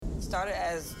started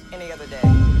as any other day. As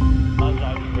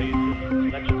I was raising,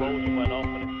 an explosion went off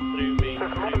and it threw me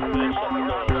through the first set of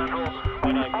doors.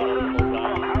 When I got up and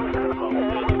around, about 30 people,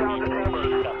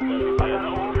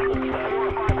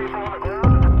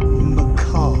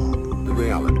 Macabre. The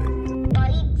reality.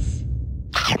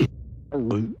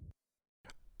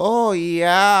 Oh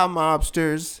yeah,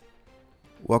 mobsters.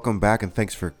 Welcome back and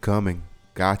thanks for coming.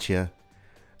 Gotcha.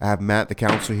 I have Matt the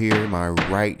counselor here, my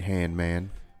right-hand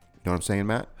man. You know what I'm saying,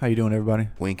 Matt? How you doing, everybody?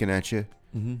 Winking at you.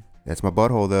 Mm-hmm. That's my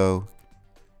butthole, though.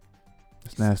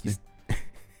 It's nasty.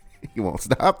 You won't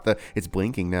stop. It's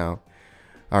blinking now.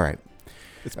 All right.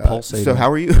 It's pulsating. So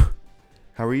how are you?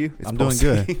 How are you? It's I'm doing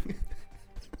good.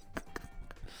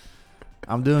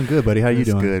 I'm doing good, buddy. How you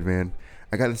doing? Good, man.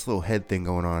 I got this little head thing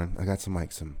going on. I got some.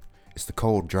 It's the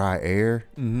cold, dry air,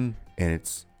 Mm-hmm. and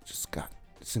it's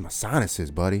in my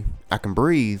sinuses, buddy. I can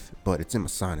breathe, but it's in my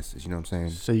sinuses. You know what I'm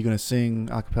saying? So you gonna sing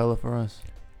a cappella for us?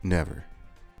 Never.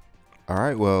 All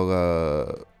right.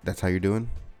 Well, that's how you're doing.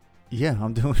 Yeah,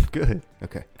 I'm doing good.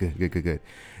 Okay. Good.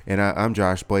 And I'm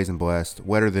Josh, blazing blessed,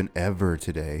 wetter than ever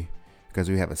today, because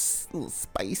we have a little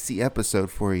spicy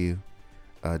episode for you.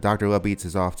 Dr. Love Beats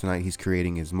is off tonight. He's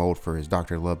creating his mold for his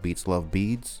Dr. Love Beats Love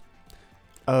Beads.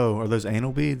 Oh, are those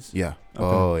anal beads? Yeah. Okay.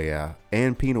 Oh, yeah.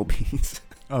 And penal beads.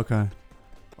 Okay.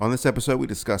 On this episode, we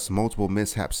discuss multiple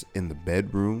mishaps in the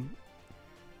bedroom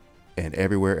and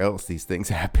everywhere else these things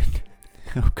happen.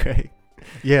 Okay.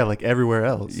 Yeah, like everywhere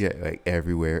else. Yeah, like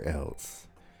everywhere else.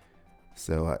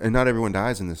 So, and not everyone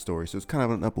dies in this story, so it's kind of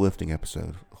an uplifting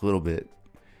episode, a little bit.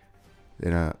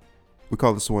 And we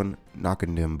call this one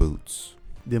Knocking Them Boots.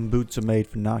 Them boots are made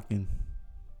for knocking.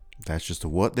 That's just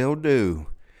what they'll do.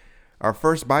 Our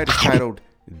first bite is titled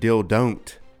Dill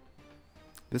Don't.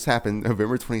 This happened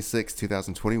November 26,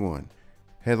 2021.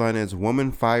 Headline is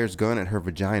Woman Fires Gun at Her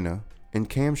Vagina and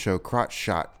Cam Show Crotch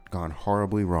Shot Gone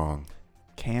Horribly Wrong.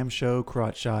 Cam show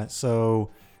crotch shot.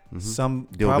 So some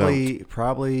Dill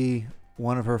probably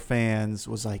one of her fans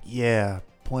was like, yeah,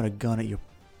 point a gun at your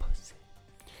pussy.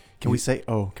 Can we say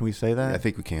that? I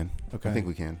think we can. Okay. I think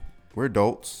we can. We're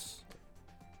adults,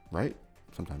 right?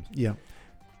 Sometimes. Yeah.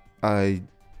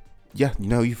 Yeah,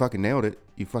 you fucking nailed it.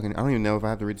 I don't even know if I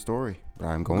have to read the story, but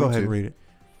I'm going to. Go ahead and read it.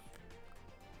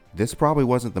 This probably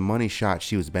wasn't the money shot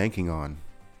she was banking on.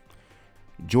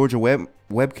 Georgia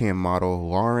webcam model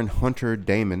Lauren Hunter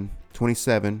Damon,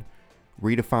 27,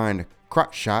 redefined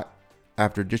crotch shot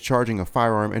after discharging a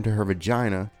firearm into her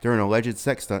vagina during an alleged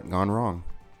sex stunt gone wrong.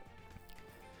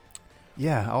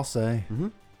 Yeah, I'll say. Mm-hmm.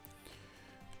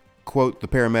 Quote the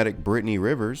paramedic Brittany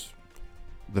Rivers.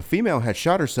 The female had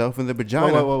shot herself in the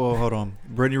vagina. Whoa, hold on.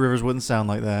 Brittany Rivers wouldn't sound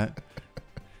like that.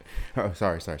 Oh,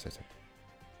 sorry.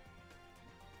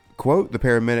 Quote the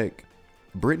paramedic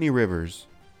Brittany Rivers.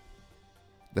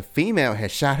 The female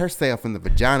had shot herself in the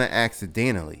vagina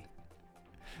accidentally.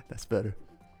 That's better.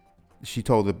 She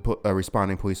told the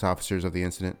responding police officers of the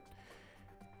incident.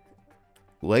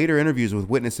 Later interviews with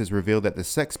witnesses revealed that the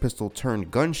Sex Pistol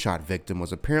turned gunshot victim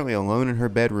was apparently alone in her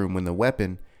bedroom when the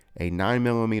weapon, a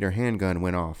 9mm handgun,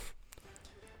 went off.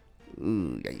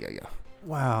 Ooh, yeah.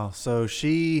 Wow. So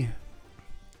she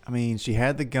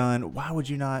had the gun. Why would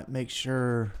you not make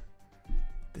sure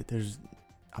that there's...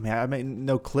 I mean,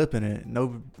 no clip in it,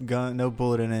 no gun, no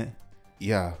bullet in it.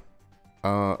 Yeah.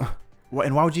 And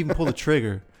why would you even pull the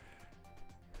trigger?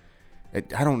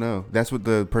 I don't know. That's what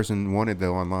the person wanted,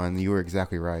 though, online. You were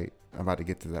exactly right. I'm about to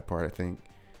get to that part, I think.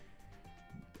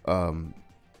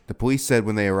 The police said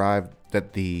when they arrived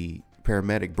that the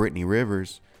paramedic, Brittany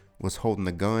Rivers, was holding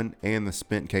the gun and the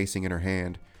spent casing in her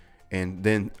hand. And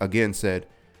then, again, said,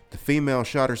 the female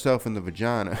shot herself in the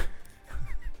vagina.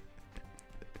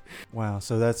 Wow.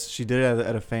 So she did it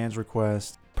at a fan's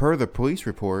request. Per the police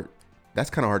report, that's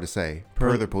kind of hard to say.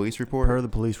 Per the police report? Per the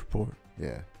police report.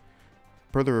 Yeah.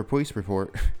 Per the police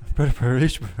report. Per the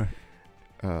police report.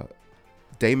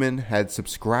 Damon had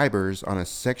subscribers on a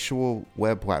sexual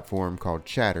web platform called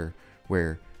Chatter,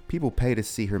 where people pay to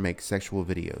see her make sexual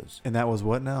videos. And that was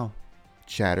what now?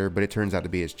 Chatter, but it turns out to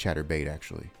be as Chatterbait,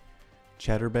 actually.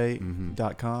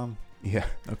 Chatterbait.com? Yeah.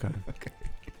 Okay.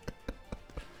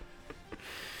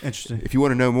 Interesting. If you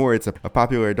want to know more, it's a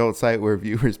popular adult site where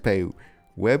viewers pay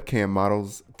webcam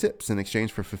models tips in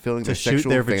exchange for fulfilling their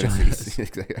sexual fantasies.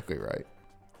 Exactly right.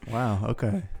 Wow.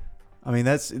 Okay. I mean,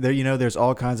 there's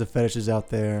all kinds of fetishes out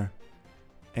there.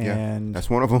 And yeah,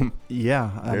 that's one of them. Yeah.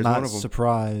 I'm not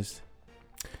surprised.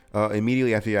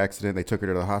 Immediately after the accident, they took her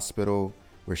to the hospital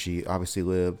where she obviously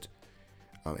lived.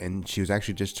 And she was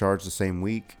actually discharged the same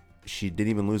week. She didn't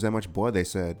even lose that much blood, they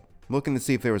said. I'm looking to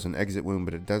see if there was an exit wound,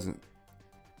 but it doesn't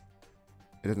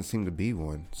seem to be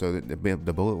one. So the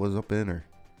bullet was up in her.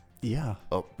 Yeah.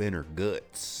 up in her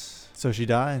guts. So she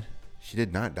died? She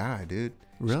did not die, dude.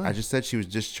 Really? I just said she was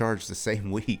discharged the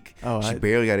same week. Oh, she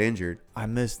barely got injured. I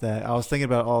missed that. I was thinking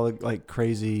about all the like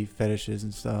crazy fetishes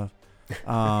and stuff.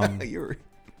 You're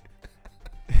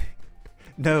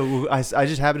No, I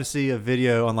just happened to see a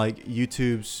video on like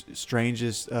YouTube's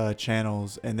strangest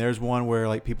channels, and there's one where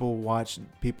like people watch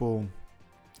people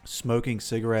smoking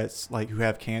cigarettes like who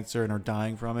have cancer and are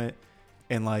dying from it,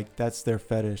 and like that's their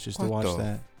fetish is to What watch the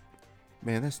that.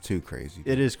 Man, that's too crazy.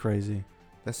 It is crazy.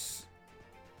 That's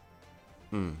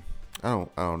I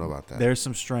don't know about that. There's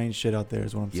some strange shit out there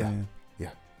is what I'm Yeah.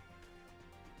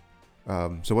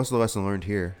 saying. So what's the lesson learned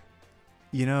here?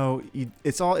 You know,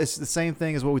 it's the same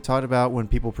thing as what we talked about when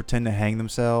people pretend to hang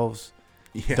themselves.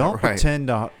 Yeah, Don't right. pretend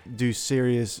to do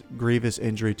serious, grievous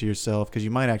injury to yourself because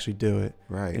you might actually do it.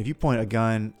 Right. And if you point a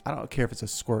gun, I don't care if it's a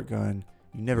squirt gun,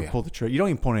 you never Yeah. pull the trigger. You don't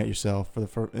even point it at yourself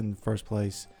in the first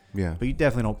place, Yeah. but you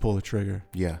definitely don't pull the trigger.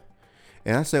 Yeah.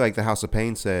 And I say like the House of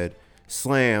Pain said,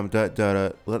 slam, let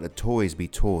the toys be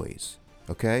toys.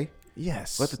 Okay?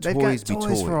 Yes. Let the They've toys got be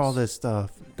toys for all toys. this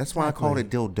stuff. That's why I called it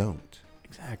Dill Don't.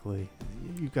 Exactly.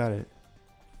 You got it.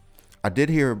 I did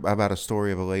hear about a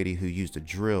story of a lady who used a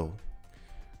drill,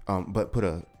 but put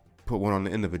one on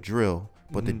the end of a drill,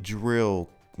 but the drill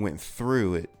went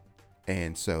through it,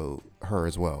 and so her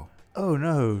as well. Oh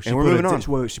no! And we're moving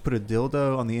on. She put a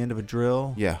dildo on the end of a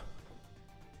drill. Yeah.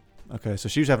 Okay, so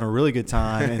she was having a really good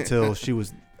time until she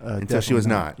was. Until she was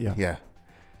not. Yeah. Yeah.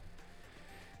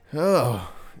 Oh,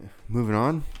 moving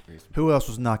on. Who else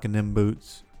was knocking them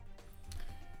boots?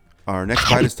 Our next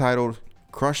bite is titled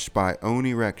 "Crushed by Own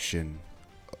Erection"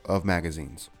 of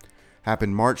magazines.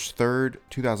 Happened March 3rd,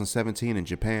 2017 in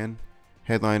Japan.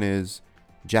 Headline is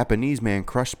Japanese man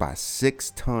crushed by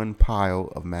 6-ton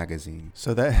pile of magazines.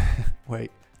 So that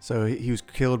wait. So he was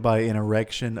killed by an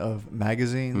erection of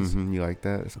magazines. You like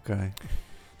that? Okay.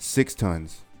 6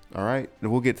 tons. All right.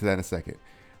 We'll get to that in a second.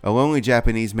 A lonely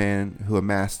Japanese man who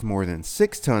amassed more than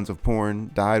 6 tons of porn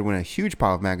died when a huge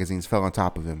pile of magazines fell on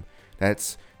top of him.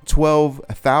 That's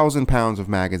 12,000 pounds of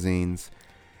magazines.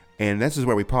 And this is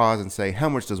where we pause and say, how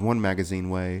much does one magazine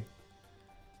weigh?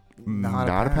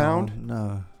 Not a pound?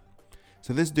 No.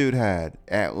 So this dude had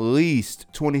at least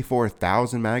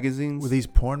 24,000 magazines. Were these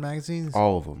porn magazines?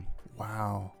 All of them.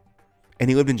 Wow. And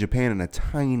he lived in Japan in a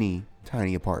tiny,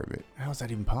 tiny apartment. How is that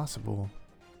even possible?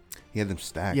 He had them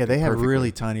stacked. Yeah, they have perfectly.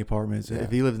 really tiny apartments. Yeah.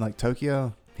 If he lived in like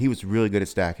Tokyo, He was really good at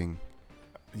stacking.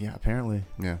 yeah, apparently.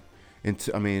 Yeah. And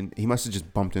I mean, he must have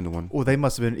just bumped into one. Well, they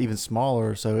must have been even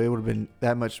smaller, so it would have been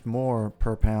that much more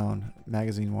per pound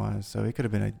magazine wise. So it could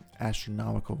have been an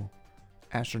astronomical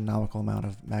amount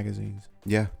of magazines,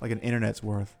 Yeah. like an internet's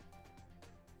worth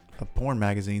of porn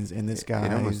magazines in this guy's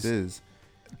It almost is.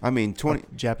 I mean, 20.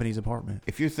 Japanese apartment.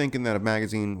 If you're thinking that a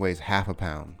magazine weighs half a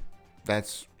pound,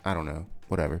 that's, I don't know,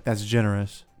 whatever. That's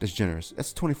generous. That's generous.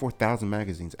 That's 24,000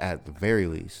 magazines at the very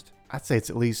least. I'd say it's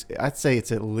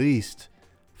at least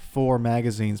 4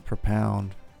 magazines per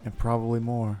pound, and probably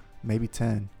more, maybe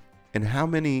 10. And how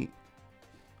many,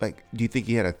 like, do you think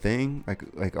he had a thing?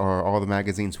 Like are all the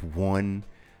magazines one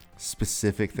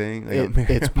specific thing? Like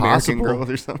It's American possible. Girls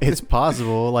or something? It's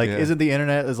possible. Like, Yeah. isn't the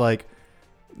internet is like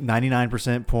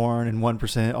 99% porn and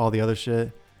 1% all the other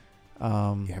shit?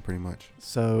 Yeah, pretty much.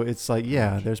 So it's like,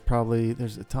 yeah, there's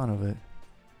a ton of it.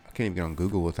 I can't even get on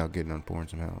Google without getting on porn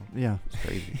somehow. Yeah. It's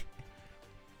crazy.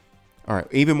 All right.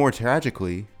 Even more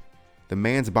tragically, the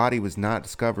man's body was not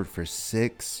discovered for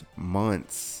 6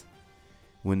 months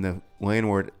when the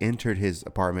landlord entered his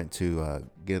apartment to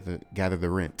gather the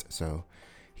rent. So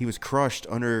he was crushed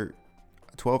under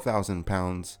 12,000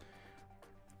 pounds.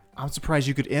 I'm surprised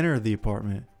you could enter the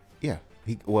apartment. Yeah.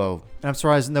 And I'm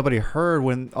surprised nobody heard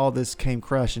when all this came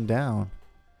crashing down.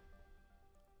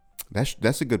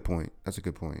 That's a good point. That's a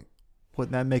good point.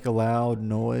 Wouldn't that make a loud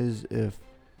noise if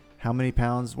how many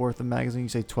pounds worth of magazine? You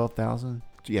say 12,000?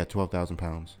 Yeah, 12,000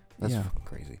 pounds. That's Yeah. fucking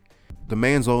crazy. The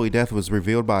man's early death was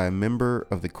revealed by a member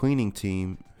of the cleaning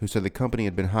team who said the company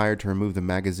had been hired to remove the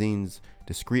magazines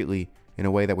discreetly in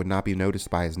a way that would not be noticed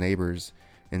by his neighbors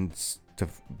and to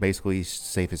basically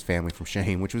save his family from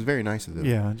shame, which was very nice of them.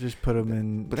 Yeah, just put them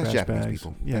in But that's trash Japanese bags.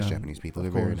 people. Yeah, That's Japanese people. They're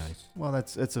of very course. nice.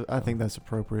 Well, I think that's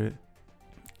appropriate.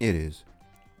 It is.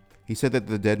 He said that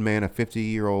the dead man, a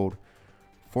 50-year-old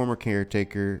former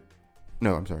caretaker...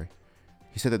 No, I'm sorry.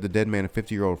 He said that the dead man, a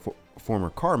 50-year-old former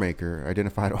car maker,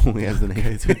 identified only as the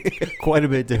name. Quite a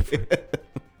bit different.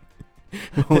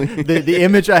 the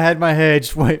image I had in my head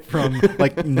just went from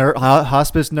like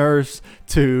hospice nurse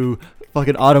to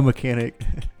fucking auto mechanic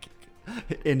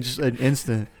in just an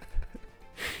instant.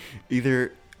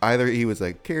 Either he was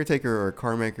a caretaker or a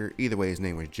car maker. Either way, his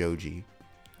name was Joji.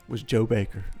 was Joe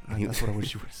Baker. He- That's what I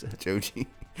wish you would have said. Joji.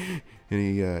 And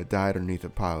he died underneath a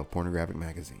pile of pornographic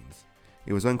magazines.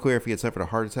 It was unclear if he had suffered a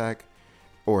heart attack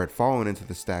or had fallen into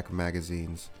the stack of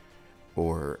magazines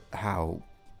or how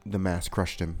the mass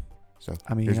crushed him. So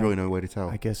I mean, there's yeah, really no way to tell.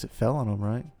 I guess it fell on him,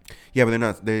 right? Yeah, but they're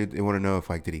not. They want to know if,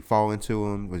 like, did he fall into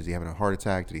him? Was he having a heart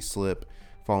attack? Did he slip,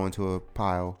 fall into a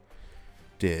pile?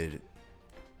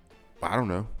 I don't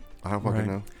know. I don't fucking Right.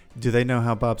 know. Do they know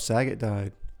how Bob Saget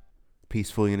died?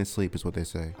 Peacefully in his sleep is what they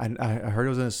say. I heard it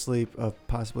was in his sleep of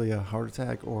possibly a heart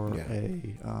attack or Yeah.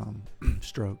 a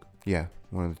stroke. Yeah,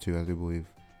 one of the two, I do believe.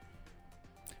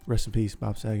 Rest in peace,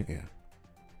 Bob Saget. Yeah.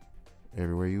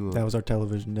 Everywhere you look. That was our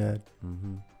television dad.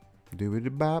 Mm-hmm.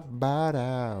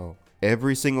 Do-it-a-bop-bop-ow.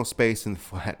 Every single space in the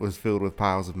flat was filled with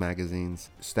piles of magazines,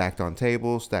 stacked on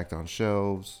tables, stacked on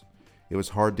shelves. It was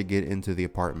hard to get into the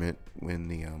apartment when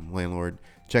the landlord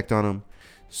checked on him.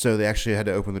 So they actually had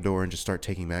to open the door and just start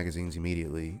taking magazines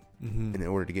immediately in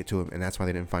order to get to him. And that's why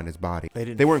they didn't find his body.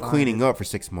 They weren't cleaning up for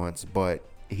 6 months, but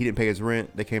he didn't pay his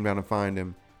rent. They came down to find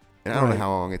him. And I don't know Right. how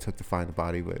long it took to find the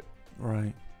body, but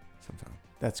Right. sometime.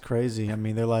 That's crazy. I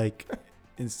mean, they're like,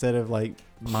 instead of like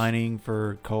mining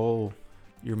for coal,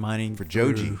 you're mining For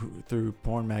Joji. through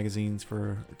porn magazines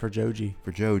for Joji.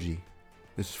 For Joji.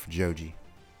 This is for Joji.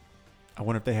 I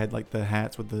wonder if they had like the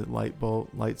hats with the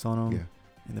lights on them Yeah.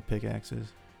 and the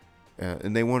pickaxes.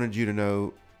 And they wanted you to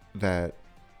know that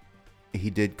he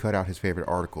did cut out his favorite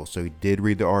articles, so he did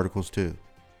read the articles too.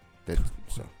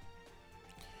 So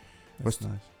That's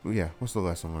nice. yeah, what's the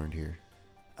lesson learned here?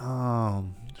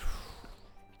 Um,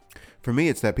 For me,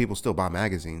 it's that people still buy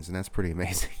magazines, and that's pretty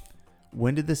amazing.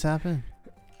 when did this happen?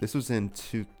 This was in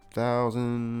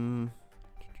 2000.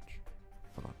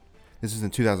 Hold on. This is in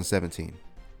 2017.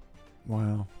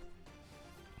 Wow.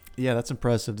 Yeah, that's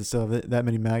impressive to sell that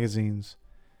many magazines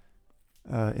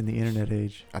in the internet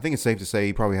age. I think it's safe to say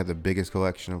he probably had the biggest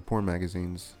collection of porn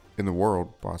magazines in the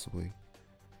world, possibly.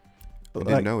 I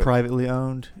didn't Like know it. privately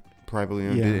owned. Privately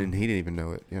owned, Yeah. and he didn't even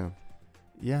know it. Yeah,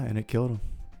 Yeah, and it killed him.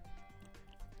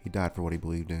 he died for what he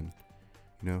believed in.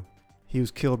 You know, He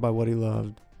was killed by what he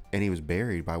loved. and he was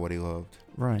buried by what he loved.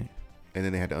 Right. And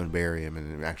then they had to unbury him and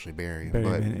then actually bury him. Buried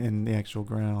But him in the actual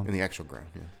ground. in the actual ground,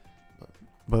 yeah.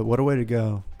 But what a way to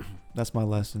go. That's my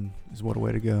lesson, is what a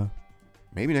way to go.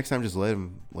 Maybe next time just let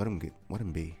him be.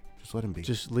 Just let him be.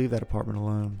 Just leave that apartment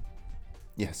alone.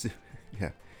 Yes.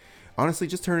 Yeah. Honestly,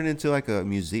 just turn it into like a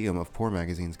museum of porn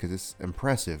magazines because it's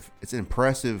impressive. It's an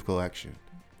impressive collection.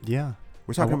 Yeah.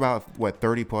 We're talking about, what,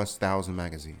 30,000+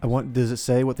 magazines. Does it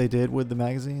say what they did with the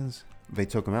magazines? They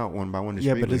took them out one by one.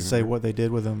 Yeah, but does it say remember? what they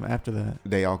did with them after that?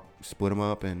 They all split them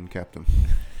up and kept them.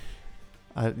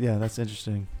 Yeah, that's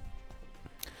interesting.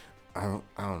 I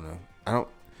don't know.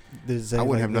 Does it say, I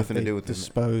wouldn't have that nothing to they do with them.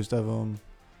 disposed of them.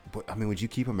 But I mean, would you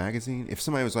keep a magazine? If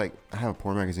somebody was like, I have a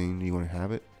porn magazine, do you want to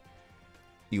have it?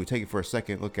 You would take it for a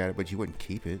second, look at it, but you wouldn't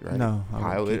keep it, right? No, I wouldn't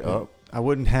Pile keep it up.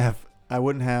 I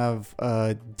wouldn't have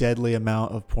a deadly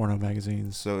amount of porno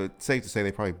magazines. So it's safe to say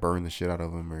they probably burned the shit out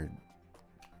of them, or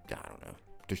I don't know,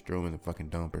 just threw them in the fucking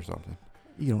dump or something.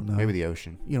 You don't know. Maybe the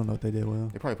ocean. You don't know what they did with them.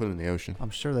 They probably put them in the ocean. I'm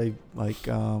sure they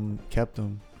kept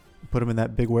them, put them in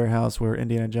that big warehouse where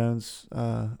Indiana Jones,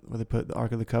 where they put the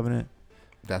Ark of the Covenant.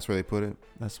 That's where they put it.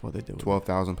 That's what they did with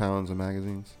 12,000 pounds of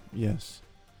magazines them. Yes,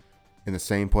 in the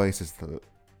same place as the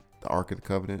Ark of the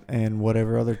Covenant, and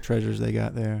whatever other treasures they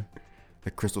got there.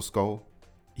 the Crystal Skull.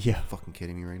 Yeah, Fucking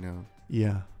kidding me right now?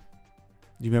 yeah.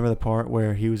 Do you remember the part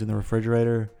where he was in the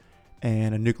refrigerator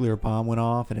and a nuclear bomb went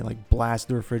off and it like blasted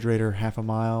the refrigerator half a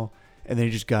mile, and then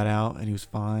he just got out and he was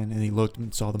fine and he looked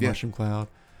and saw the Yeah. mushroom cloud,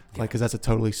 Yeah. like, because that's a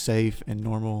totally safe and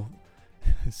normal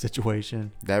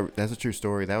situation. That's a true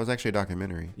story. That was actually a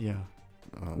documentary. Yeah,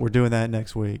 we're doing that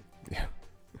next week. Yeah.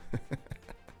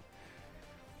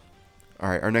 All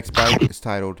right, our next bite is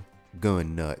titled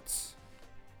Gun Nuts.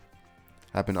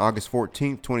 Happened August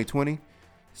 14th, 2020,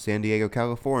 San Diego,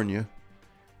 California.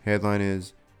 Headline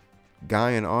is,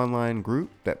 Guy in online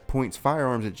group that points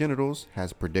firearms at genitals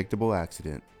has predictable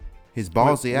accident. His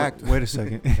ballsy act. Wait a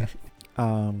second.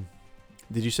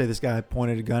 Did you say this guy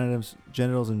pointed a gun at his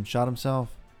genitals and shot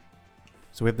himself?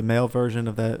 So we have the male version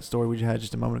of that story we had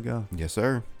just a moment ago. Yes,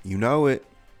 sir. You know it.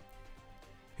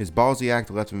 His ballsy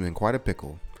act left him in quite a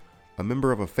pickle. A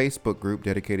member of a Facebook group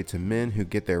dedicated to men who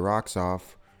get their rocks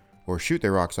off, or shoot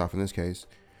their rocks off in this case,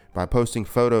 by posting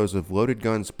photos of loaded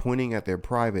guns pointing at their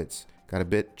privates, got a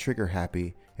bit trigger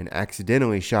happy and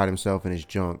accidentally shot himself in his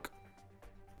junk.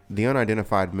 The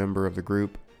unidentified member of the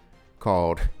group,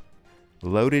 called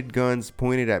Loaded Guns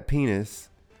Pointed at Penis,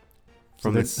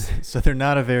 from So they're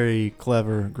not a very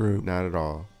clever group. not at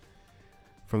all,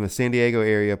 from the San Diego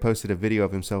area, posted a video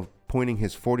of himself pointing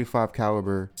his .45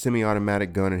 caliber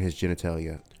semi-automatic gun at his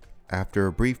genitalia. After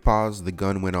a brief pause, the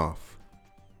gun went off.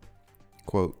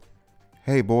 Quote,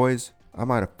 "Hey boys, I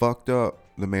might have fucked up,"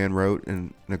 the man wrote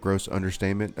in a gross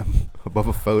understatement above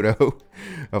a photo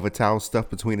of a towel stuffed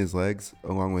between his legs,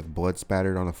 along with blood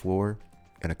spattered on the floor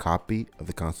and a copy of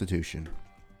the Constitution.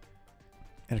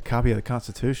 And a copy of the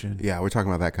Constitution? Yeah, we're talking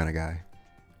about that kind of guy.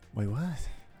 Wait, what?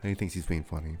 And he thinks he's being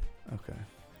funny. Okay.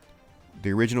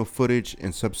 The original footage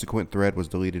and subsequent thread was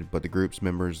deleted, but the group's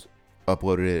members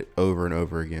uploaded it over and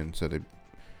over again, so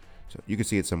you can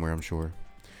see it somewhere, I'm sure.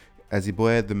 As he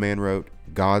bled, the man wrote,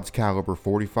 "God's caliber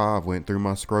 .45 went through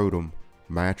my scrotum,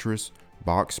 mattress,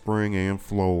 box spring, and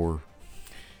floor."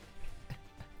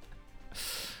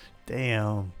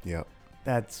 Damn. Yep.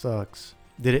 That sucks.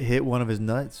 Did it hit one of his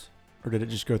nuts? Or did it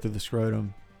just go through the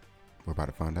scrotum? We're about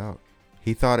to find out.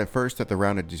 He thought at first that the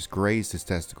round had just grazed his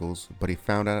testicles, but he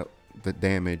found out about the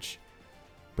damage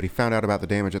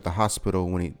at the hospital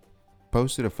when he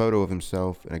posted a photo of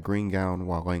himself in a green gown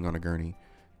while laying on a gurney.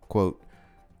 Quote,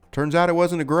 "Turns out it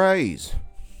wasn't a graze.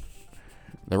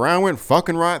 The round went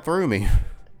fucking right through me,"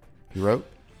 he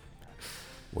wrote.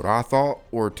 "What I thought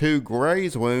were 2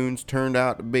 graze wounds turned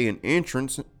out to be an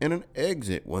entrance and an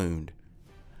exit wound."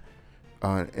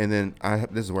 And then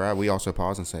this is where we also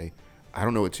pause and say, I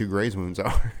don't know what 2 graze wounds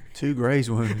are. 2 graze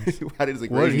wounds. Why does it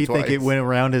graze What did he you twice? think it went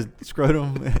around his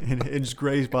scrotum and it just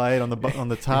grazed by it on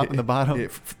the top and the bottom?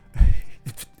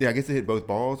 Yeah, I guess it hit both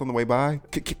balls on the way by.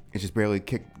 It just barely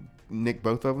nicked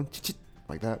both of them.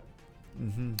 Like that.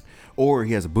 Mm-hmm. Or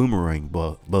he has a boomerang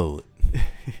bullet.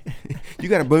 You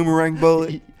got a boomerang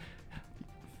bullet?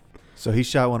 So he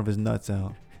shot one of his nuts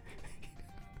out.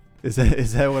 Is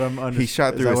that what I'm understanding? He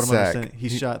shot through his sack. He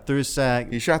shot through his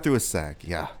sack. He shot through his sack,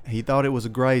 yeah. He thought it was a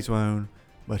graze wound,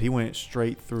 but he went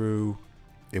straight through.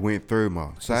 It went through my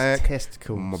sack,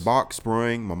 testicles, my box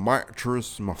spring, my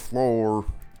mattress, my floor.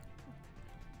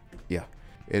 Yeah.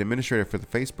 An administrator for the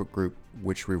Facebook group,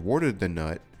 which rewarded the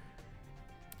nut,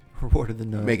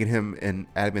 making him an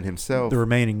admin himself. The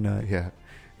remaining nut. Yeah.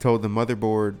 Told the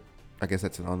motherboard, I guess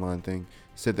that's an online thing,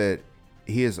 said that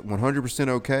he is 100%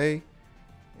 okay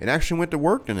and actually went to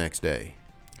work the next day.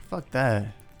 Fuck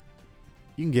that.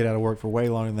 You can get out of work for way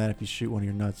longer than that if you shoot one of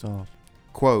your nuts off.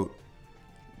 Quote,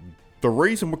 "The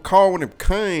reason we're calling him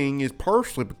king is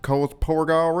partially because the poor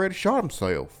guy already shot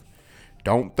himself.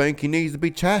 Don't think he needs to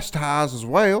be chastised as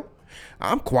well.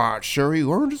 I'm quite sure he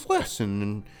learned his lesson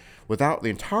and without the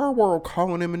entire world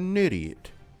calling him an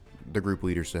idiot," the group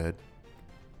leader said.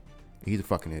 He's a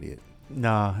fucking idiot.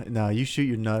 Nah, you shoot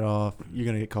your nut off, you're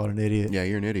going to get called an idiot. Yeah,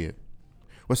 you're an idiot.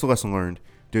 What's the lesson learned?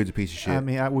 Dude's a piece of shit. I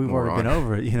mean, we've already been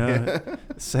over it, you know.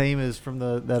 Same as from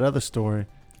that other story.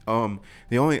 I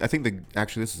think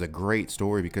this is a great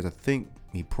story because I think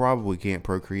he probably can't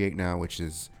procreate now, which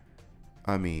is,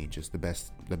 I mean, just the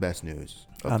best news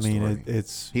of the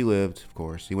story. He lived, of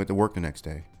course. He went to work the next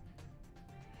day.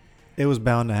 It was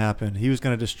bound to happen. He was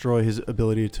going to destroy his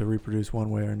ability to reproduce one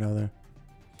way or another.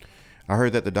 I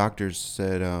heard that the doctors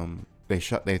said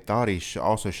they thought he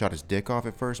also shot his dick off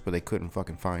at first, but they couldn't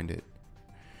fucking find it.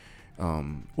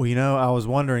 Well, you know, I was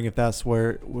wondering if that's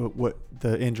where what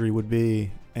the injury would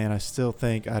be, and I still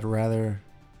think I'd rather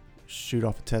shoot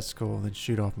off a testicle than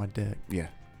shoot off my dick. Yeah,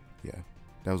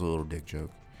 that was a little dick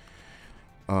joke.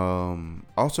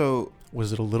 Also,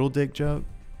 was it a little dick joke?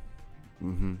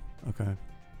 Mm-hmm. Okay.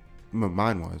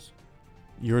 Mine was.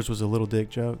 Yours was a little dick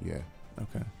joke? Yeah.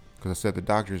 Okay. Because I said the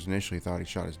doctors initially thought he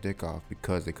shot his dick off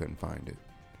because they couldn't find it.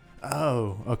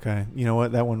 Oh, okay. You know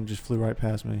what? That one just flew right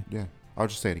past me. Yeah. I'll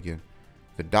just say it again.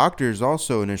 The doctors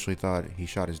also initially thought he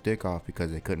shot his dick off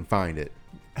because they couldn't find it.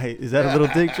 Hey, is that a little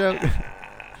dick joke?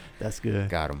 That's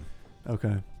good. Got him.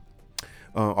 Okay.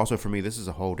 Also for me, this is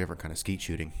a whole different kind of skeet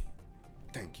shooting.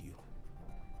 Thank you.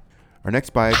 Our next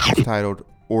bite is titled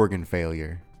Organ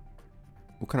Failure.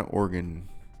 What kind of organ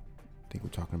I think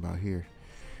we're talking about here?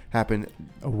 Happened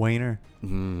a wainer.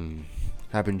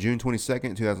 Happened June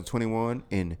 22nd, 2021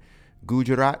 in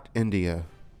Gujarat, India.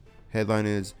 Headline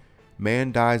is,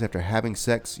 "Man dies after having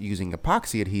sex using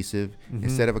epoxy adhesive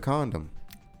instead of a condom."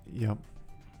 Yep.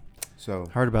 So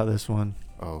heard about this one.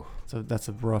 Oh. So that's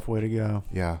a rough way to go.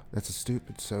 Yeah, that's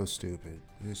so stupid.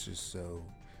 It's just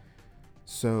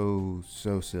so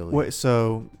silly. Wait,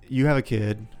 so you have a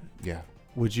kid. Yeah.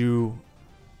 Would you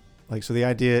so the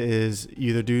idea is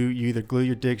you either glue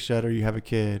your dick shut or you have a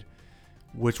kid.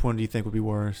 Which one do you think would be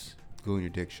worse? Gluing your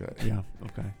dick shut. Yeah,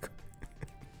 okay.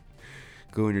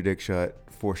 Gluing your dick shut,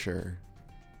 for sure.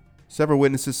 Several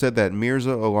witnesses said that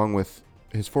Mirza, along with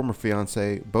his former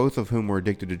fiancée, both of whom were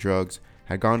addicted to drugs,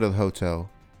 had gone to the hotel.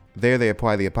 There, they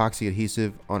apply the epoxy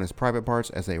adhesive on his private parts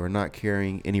as they were not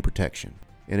carrying any protection.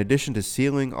 In addition to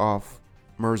sealing off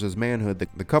Mirza's manhood,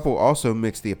 the couple also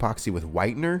mixed the epoxy with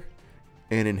whitener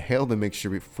and inhaled the mixture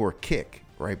before kick,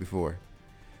 right before.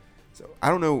 So I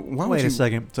don't know. Why would Wait you... a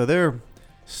second. So they're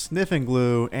sniffing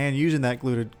glue and using that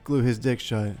glue to glue his dick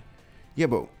shut. Yeah,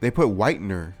 but they put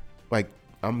whitener, like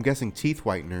I'm guessing teeth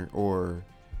whitener, or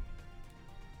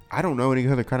I don't know any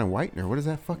other kind of whitener. What does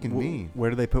that fucking mean? Where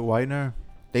do they put whitener?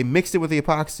 They mixed it with the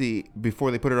epoxy before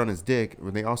they put it on his dick,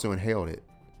 but they also inhaled it.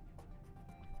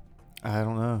 I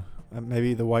don't know.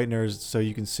 Maybe the whitener is so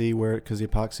you can see where, because the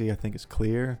epoxy I think is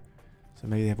clear. So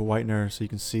maybe they have a whitener so you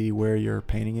can see where you're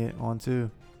painting it onto.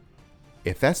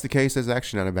 If that's the case, that's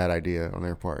actually not a bad idea on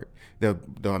their part. Though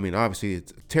I mean, obviously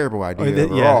it's a terrible idea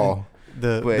overall. Yeah,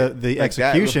 the like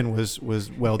execution was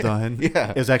well done.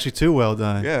 Yeah. It was actually too well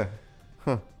done. Yeah.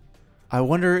 Huh. I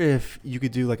wonder if you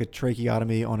could do like a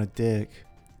tracheotomy on a dick.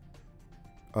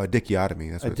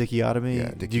 Dickiotomy. That's A what dickiotomy.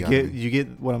 Yeah, Do dickiotomy. you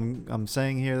get what I'm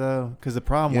saying here though? Because the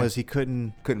problem Yeah. was he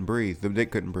couldn't. couldn't breathe. The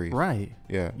dick couldn't breathe. Right.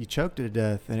 Yeah. You choked it to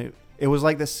death, and it was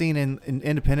like the scene in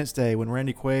Independence Day when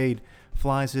Randy Quaid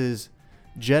flies his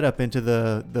jet up into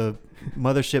the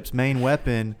mothership's main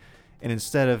weapon, and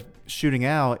instead of shooting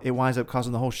out, it winds up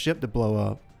causing the whole ship to blow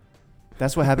up.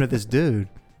 That's what happened to this dude.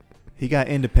 He got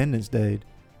Independence Day.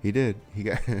 He did. He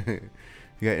got.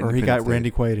 Or he got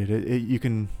Randy Quaided. You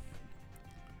can.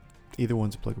 Either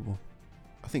one's applicable.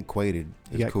 I think Quaided.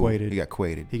 He is got cool. Quaided. He got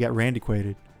Quaided. He got Randy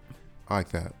Quaided. I like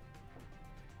that.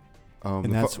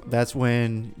 And that's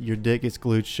when your dick gets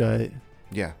glued shut,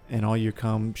 yeah. and all your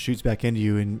cum shoots back into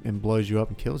you and blows you up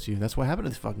and kills you. That's what happened to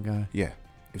this fucking guy. Yeah.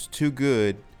 It was too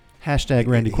good. Hashtag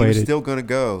Randy He was Quaided. still gonna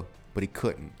go, but he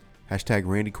couldn't. Hashtag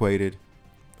Randy Quaided,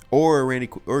 or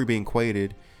being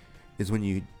Quaided is when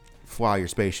you fly your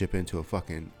spaceship into a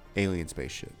fucking alien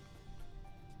spaceship.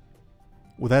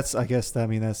 Well, that's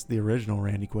that's the original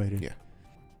Randy Quaided. Yeah.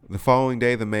 The following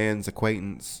day, the man's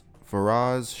acquaintance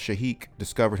Faraz Shaikh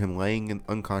discovered him laying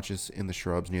unconscious in the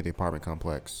shrubs near the apartment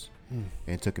complex,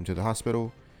 and took him to the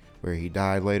hospital, where he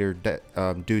died later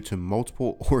due to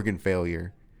multiple organ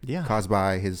failure. Yeah. Caused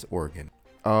by his organ.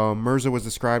 Mirza was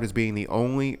described as being the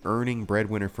only earning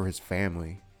breadwinner for his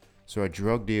family. So a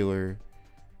drug abuser,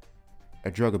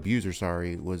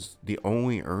 was the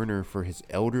only earner for his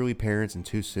elderly parents and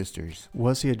two sisters.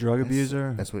 Was he a drug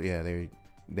abuser? That's what. Yeah,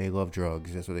 they love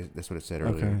drugs. That's what it said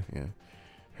earlier. Okay.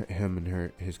 Yeah, him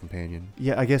and his companion.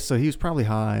 Yeah, I guess so. He was probably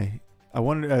high. I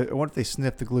wonder if they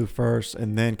sniffed the glue first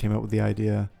and then came up with the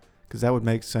idea, because that would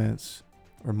make sense.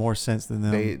 Or more sense than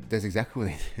them. That's exactly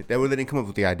what they did. They didn't come up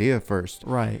with the idea first.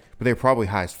 Right. But they were probably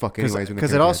high as fuck anyways.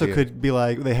 Because it also could be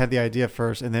like they had the idea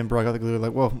first and then brought out the glue.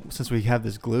 Like, well, since we have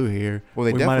this glue here,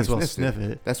 we might as well definitely sniff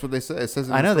it. That's what they said. It says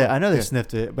I know they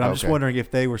sniffed it, but I'm just wondering if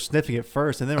they were sniffing it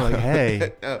first and then were like,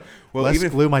 hey, well, let's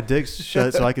even glue my dick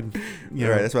shut so I can,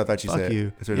 right, that's what I thought you fuck said.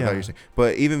 you. That's what I thought you said.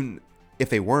 But even if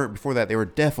they weren't before that, they were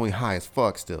definitely high as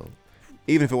fuck still.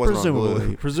 Even if it wasn't on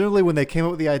glue. Presumably when they came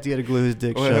up with the idea to glue his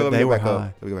dick shut, they were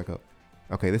high. Let me go back up.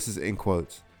 Okay, this is in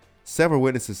quotes. Several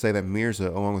witnesses say that Mirza,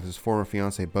 along with his former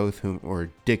fiance, both whom were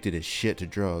addicted as shit to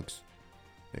drugs.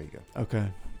 There you go. Okay.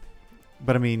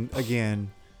 But I mean,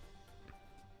 again,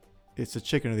 it's a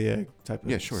chicken or the egg type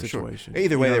of situation.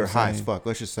 Either way, they were high as fuck.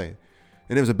 Let's just say,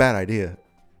 and it was a bad idea.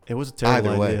 It was a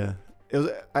terrible Either way. idea. It was.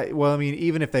 Well, I mean,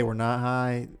 even if they were not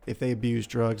high, if they abused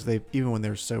drugs, even when they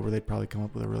were sober, they'd probably come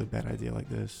up with a really bad idea like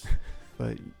this.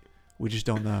 But we just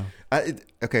don't know.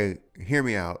 Okay, hear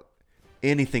me out.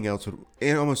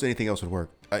 Almost anything else would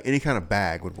work. Any kind of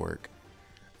bag would work.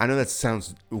 I know that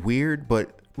sounds weird,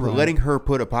 but letting her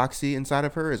put epoxy inside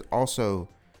of her is also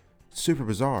super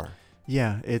bizarre.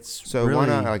 Yeah, it's so really,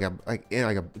 why not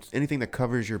anything that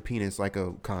covers your penis like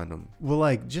a condom? Well,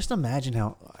 like just imagine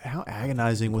how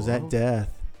agonizing was that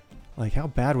death. Like how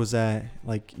bad was that?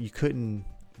 Like you couldn't,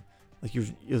 like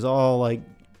it was all like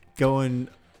going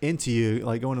into you,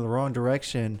 like going in the wrong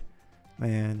direction,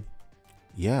 man.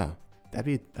 Yeah. That'd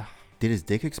be. Did his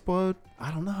dick explode?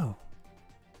 I don't know.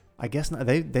 I guess not.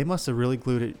 They must have really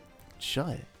glued it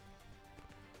shut.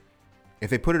 If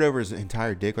they put it over his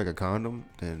entire dick like a condom,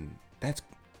 then that's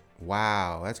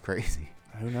crazy.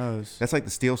 Who knows? That's like the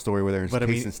steel story where they're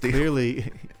encasing steel.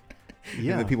 Clearly,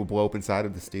 yeah. And then people blow up inside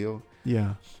of the steel.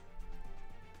 Yeah.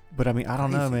 But I mean, I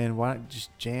don't know, man. Why not just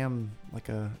jam like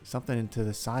something into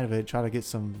the side of it, try to get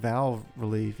some valve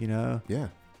relief, you know? Yeah.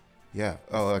 Yeah.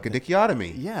 Oh, like a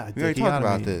dickiotomy. Yeah. We already talked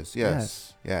about this.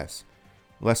 Yes.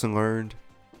 Lesson learned.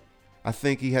 I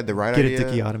think he had the right idea. Get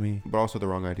a dickiotomy. But also the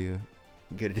wrong idea.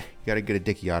 You got to get a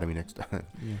dickiotomy next time.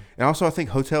 Yeah. And also, I think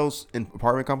hotels and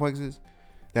apartment complexes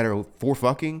that are for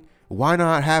fucking why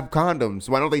not have condoms?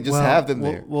 Why don't they just have them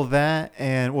there? Well, that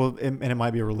and it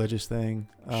might be a religious thing.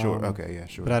 Sure. Okay. Yeah.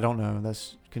 Sure. But I don't know.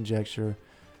 That's conjecture.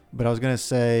 But I was gonna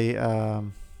say,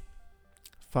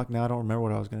 fuck. Now I don't remember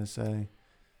what I was gonna say.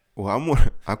 Well,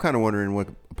 I'm kind of wondering what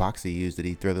epoxy he used. Did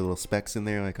he throw the little specks in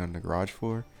there, like on the garage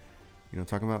floor? You know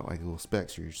what I'm talking about? Like little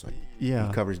specks. You're just like, yeah.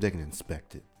 He covers dick and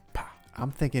inspect it. Pow.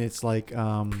 I'm thinking it's like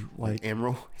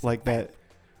emerald, like that.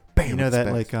 Bam, You know that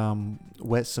specks. like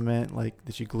wet cement like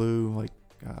that you glue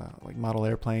like model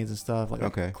airplanes and stuff like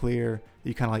Okay. clear.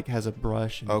 You kind of like has a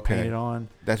brush and you Okay. paint it on.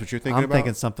 That's what you're thinking I'm about?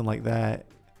 thinking something like that,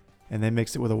 and they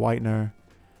mixed it with a whitener,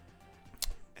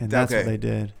 and that's what Okay. they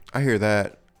did. I hear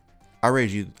that. I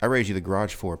raised you the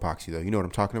garage floor epoxy though. You know what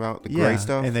I'm talking about? The gray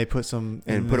stuff. And they put some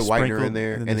And put a whitener in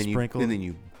there, and then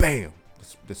you bam,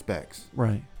 the specks.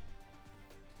 right.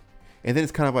 And then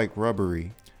it's kind of like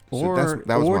rubbery. So Or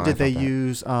that was why I did they thought that.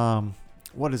 use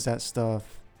what is that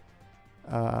stuff?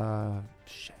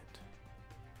 Shit.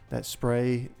 That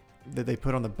spray that they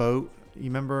put on the boat. You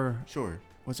remember? Sure.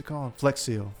 What's it called? Flex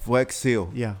Seal. Flex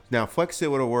Seal. Yeah. Now Flex Seal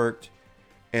would have worked,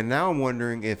 and now I'm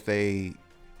wondering if they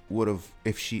would have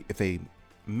if they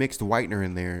mixed whitener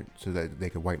in there so that they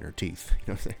could whiten her teeth. You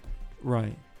know what I'm saying?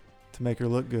 Right. To make her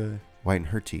look good. Whiten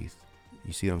her teeth.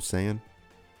 You see what I'm saying?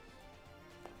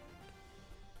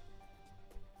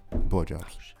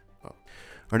 Blowjobs. Oh.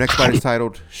 Our next fight is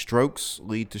titled "Strokes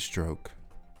Lead to Stroke."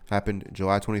 Happened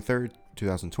July 23rd,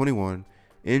 2021,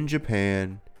 in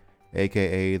Japan,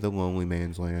 aka the Lonely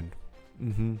Man's Land.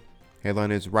 Mm-hmm.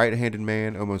 Headline is "Right-handed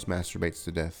man almost masturbates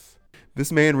to death."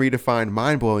 This man redefined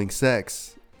mind-blowing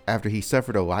sex after he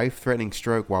suffered a life-threatening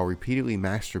stroke while repeatedly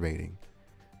masturbating.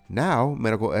 Now,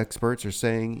 medical experts are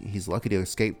saying he's lucky to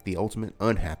escape the ultimate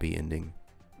unhappy ending.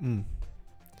 Mm.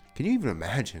 Can you even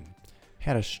imagine?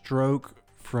 Had a stroke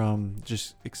from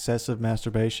just excessive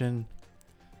masturbation.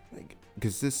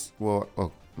 Because we'll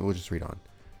just read on.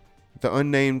 The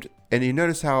unnamed, and you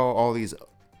notice how all these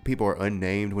people are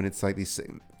unnamed when it's like these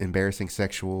embarrassing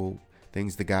sexual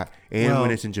things the guy, and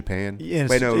when it's in Japan. Yeah,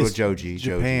 Wait, no, it was it's Joji.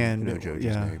 Japan. We know Joji's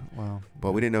yeah. name. Wow.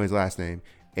 But we didn't know his last name.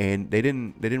 And they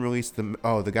didn't release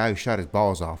the guy who shot his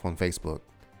balls off on Facebook.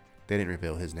 They didn't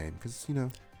reveal his name because,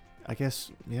 I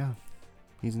guess, yeah.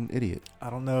 he's an idiot. I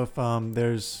don't know if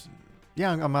there's...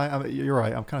 Yeah, you're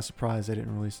right. I'm kind of surprised they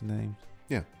didn't release the name.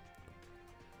 Yeah.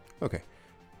 Okay.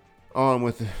 On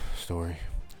with the story.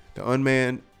 The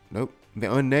unnamed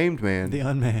man. The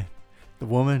unman. The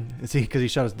woman. Is he because he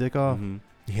shot his dick off? Mhm.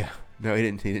 Yeah. No, he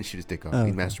didn't shoot his dick off. Oh,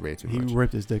 He okay. masturbated too He much.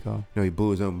 ripped his dick off. No, he blew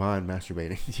his own mind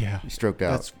masturbating. Yeah. He stroked out.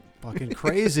 That's fucking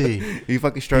crazy. He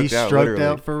fucking stroked He out. stroked literally.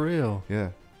 out for real. Yeah.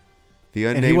 The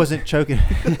unnamed. And he wasn't choking.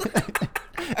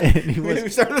 And he We didn't even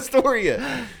was. start the story yet.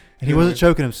 And he wasn't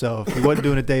choking himself. He wasn't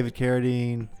doing a David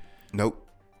Carradine. Nope.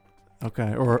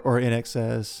 Okay. Or in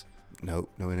excess. Nope.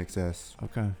 No NXS.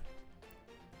 Okay.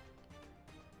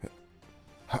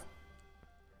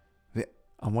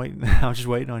 I'm waiting. I'm just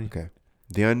waiting on you. Okay.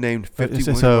 The unnamed So-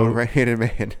 51-year-old right-handed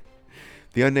man.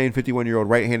 The unnamed 51-year-old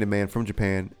right-handed man from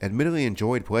Japan admittedly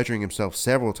enjoyed pleasuring himself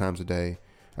several times a day,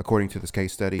 according to this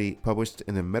case study published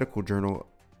in the Medical Journal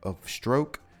of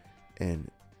Stroke and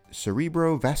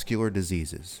Cerebrovascular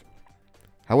Diseases.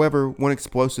 However, one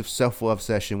explosive self-love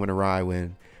session went awry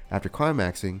when, after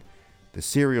climaxing, the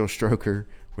serial stroker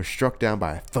was struck down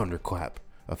by a thunderclap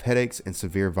of headaches and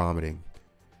severe vomiting.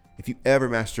 If you ever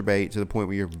masturbate to the point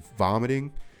where you're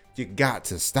vomiting, you got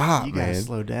to stop, You man. gotta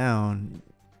slow down.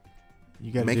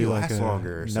 You gotta Make do it like last a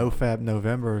longer or no-fab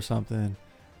November or something.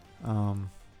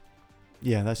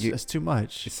 Yeah, that's too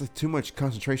much. It's like too much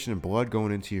concentration and blood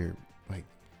going into your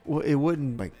Well, it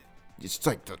wouldn't. like. It's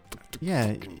like the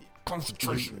Yeah,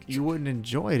 concentration. you wouldn't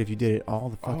enjoy it if you did it all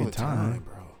the all fucking the time.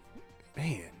 bro.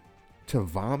 Man, to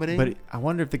vomiting. But I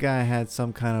wonder if the guy had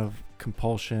some kind of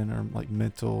compulsion or like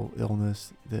mental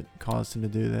illness that caused him to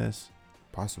do this.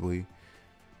 Possibly.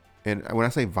 And when I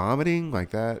say vomiting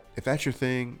like that, if that's your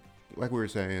thing, like we were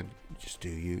saying, just do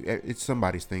you. It's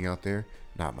somebody's thing out there,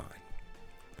 not mine.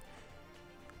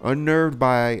 Unnerved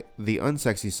by the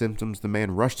unsexy symptoms, the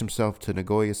man rushed himself to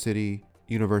Nagoya City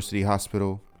University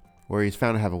Hospital, where he's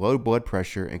found to have low blood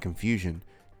pressure and confusion,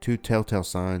 two telltale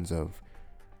signs of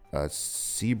a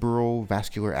cerebral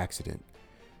vascular accident.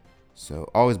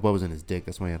 So all his blood was in his dick.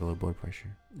 That's why he had low blood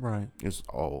pressure. Right. It was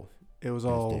all. It was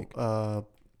In his all dick.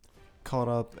 caught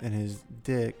up in his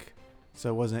dick, so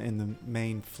it wasn't in the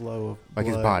main flow of Like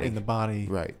his blood body. in the body.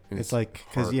 Right. And It's like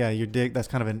because heart. your dick. That's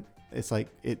kind of it's like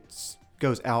it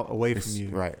goes out away from you.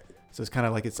 Right. So it's kind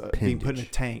of like it's being put in a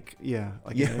Appendage. tank. Yeah,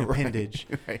 like Yeah, an right. appendage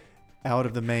Right. out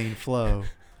of the main flow.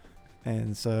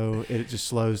 and so it just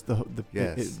slows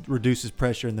Yes. it reduces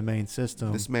pressure in the main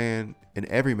system. This man and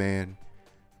every man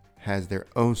has their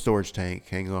own storage tank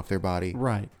hanging off their body,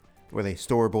 Right. where they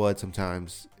store blood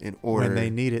sometimes in order. When they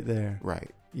need it there. Right.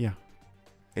 Yeah.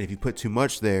 And if you put too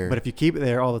much there, But if you keep it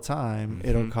there all the time,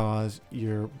 it'll Mhm. cause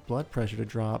your blood pressure to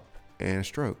drop, and a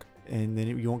stroke. and then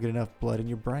you won't get enough blood in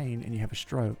your brain, and you have a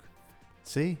stroke.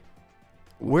 See,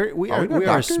 we Are we not are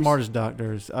doctors? smart as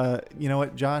doctors. You know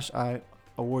what, Josh? I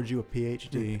award you a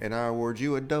PhD. And I award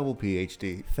you a double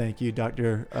PhD. Thank you,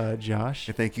 Dr. Josh,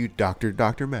 And thank you, Dr.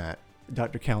 Matt.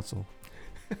 Dr. Counsel.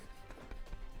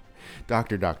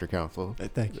 Dr. Counsel.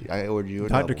 Thank you, I award you a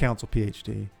Dr. double. Counsel,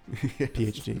 PhD. Yes,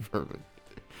 PhD. Perfect.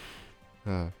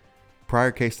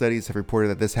 Prior case studies have reported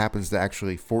that this happens to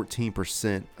actually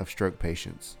 14% of stroke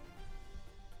patients.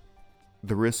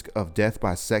 The risk of death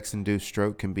by sex-induced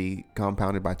stroke can be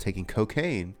compounded by taking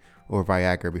cocaine or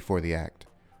Viagra before the act.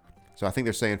 So I think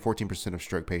they're saying 14% of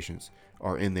stroke patients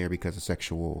are in there because of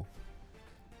sexual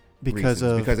Because reasons.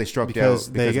 of Because they stroked because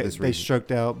out they because of this they reason.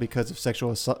 stroked out because of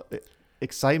sexual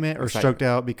excitement, or Excitement. stroked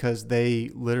out because they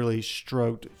literally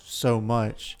stroked so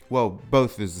much. Well,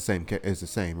 both is the same. Is the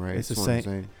same, right? It's the one and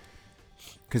same.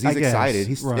 Because I he's guess, excited.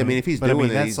 He's. I right. mean, if he's But doing I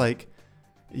mean, it, that's he's, like,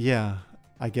 yeah.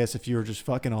 I guess if you were just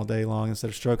fucking all day long instead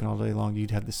of stroking all day long, you'd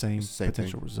have the same, It's the same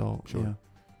potential thing. result. Sure. Yeah. It's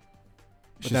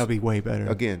But just- that would be way better.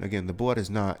 again, the blood is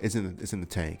in the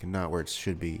tank and not where it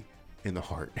should be, in the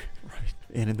heart. Right.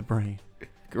 And in the brain.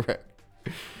 Correct.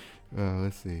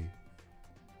 Let's see.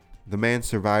 The man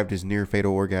survived his near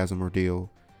fatal orgasm ordeal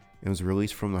and was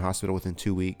released from the hospital within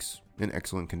 2 weeks in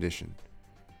excellent condition.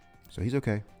 So he's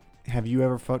okay. Have you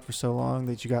ever fucked for so long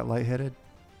that you got lightheaded?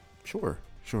 Sure.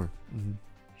 Mm-hmm.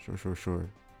 Sure.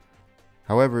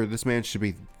 However, this man should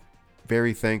be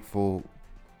very thankful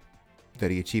that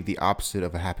he achieved the opposite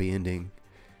of a happy ending,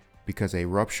 because a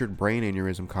ruptured brain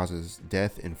aneurysm causes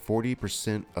death in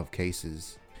 40% of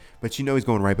cases. But you know he's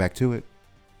going right back to it.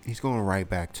 He's going right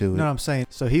back to it. No, I'm saying,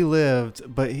 so he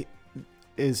lived, but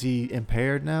is he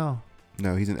impaired now?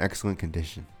 No, he's in excellent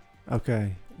condition.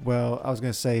 Okay. Well, I was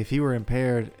going to say, if he were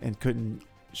impaired and couldn't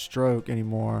stroke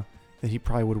anymore, then he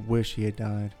probably would wish he had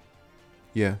died.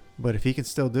 Yeah. But if he can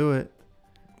still do it,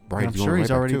 Right. I'm going sure right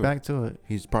he's already to it. back to it.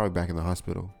 He's probably back in the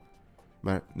hospital.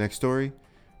 Next story.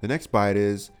 The next bite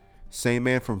is same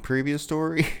man from previous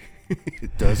story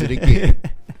does it again.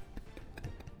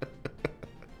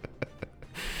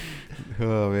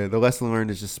 Oh man, the lesson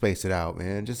learned is just space it out,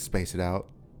 man. Just space it out.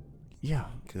 Yeah.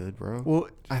 Good, bro. Well,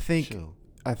 I think Chill.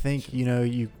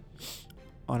 you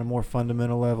on a more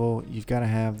fundamental level, you've got to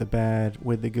have the bad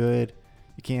with the good.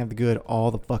 You can't have the good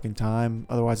all the fucking time,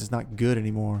 otherwise it's not good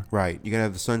anymore. Right. You gotta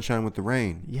have the sunshine with the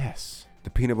rain, Yes. the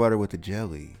peanut butter with the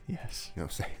jelly. Yes. You know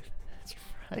what I'm saying? That's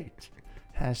right.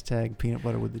 Hashtag peanut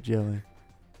butter with the jelly.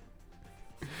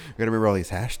 You gotta remember all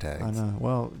these hashtags. I know.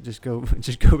 Well, just go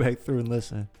back through and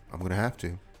listen. I'm gonna have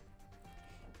to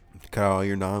cut all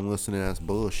your non-listening ass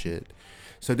bullshit.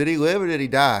 So did he live or did he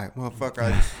die? Motherfucker,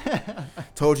 I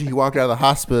just told you he walked out of the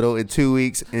hospital in 2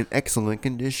 weeks in excellent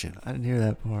condition. I didn't hear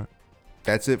that part.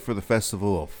 That's it for the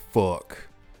festival of fuck.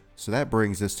 So that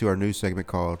brings us to our new segment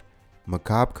called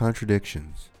Macabre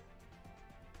Contradictions.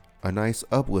 A nice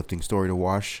uplifting story to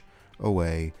wash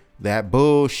away that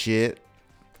bullshit.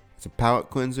 It's a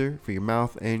palate cleanser for your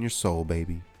mouth and your soul,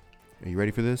 baby. Are you ready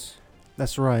for this?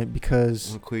 That's right, I because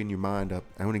want to clean your mind up.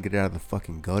 I want to get it out of the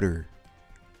fucking gutter.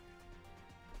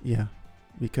 yeah,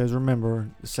 because remember,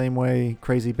 the same way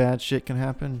crazy bad shit can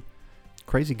happen,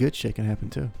 crazy good shit can happen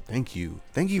too. Thank you.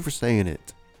 Thank you for saying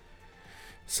it.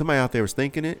 Somebody out there was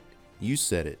thinking it. You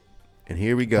said it. And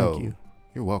here we go. Thank you.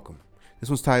 You're welcome. This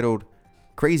one's titled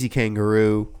Crazy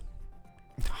Kangaroo.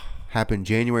 Happened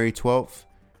January 12th,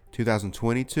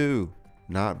 2022.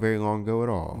 Not very long ago at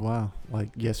all. Wow, like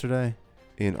yesterday.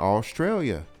 In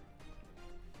Australia.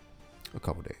 A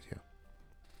couple days, yeah.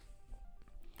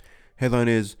 Headline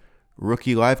is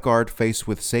Rookie lifeguard faced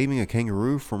with saving a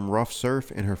kangaroo from rough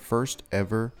surf in her first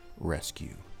ever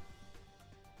rescue.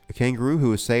 A kangaroo who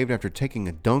was saved after taking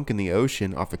a dunk in the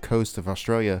ocean off the coast of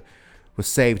Australia was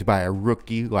saved by a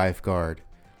rookie lifeguard.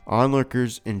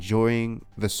 Onlookers enjoying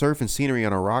the surf and scenery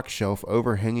on a rock shelf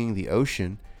overhanging the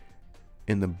ocean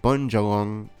in the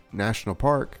Bunjalung National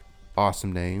Park,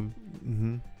 awesome name,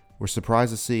 Mm-hmm. were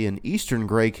surprised to see an eastern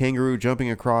gray kangaroo jumping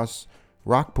across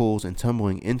rock pools and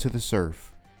tumbling into the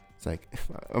surf. It's like,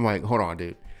 I'm like, hold on,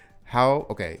 dude. How?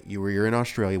 Okay, you're in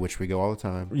Australia, which we go all the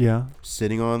time, Yeah,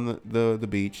 sitting on the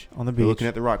beach, on the we're beach. looking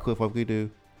at the rock cliff like we do,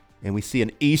 and we see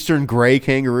an eastern gray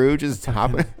kangaroo just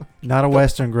hopping. Not a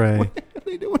Western gray. What are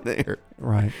they doing there?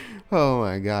 Right. Oh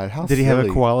my god, how Did he silly. have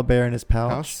a koala bear in his How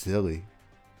pouch? silly.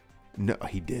 No,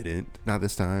 he didn't. Not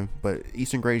this time. But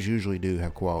Eastern Greys usually do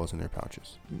have koalas in their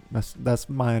pouches. That's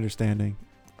my understanding.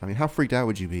 I mean, how freaked out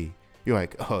would you be? You're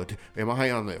like, oh, am I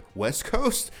on the West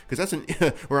Coast? Because that's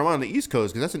or am I on the East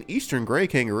Coast? Because that's an Eastern gray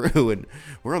kangaroo, and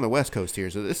we're on the West Coast here.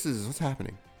 So this is what's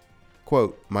happening.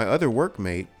 Quote, my other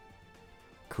workmate,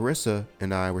 Carissa,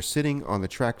 and I were sitting on the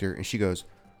tractor, and she goes,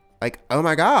 like, oh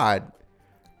my God,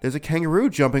 there's a kangaroo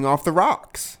jumping off the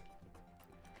rocks,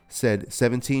 said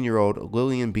 17-year-old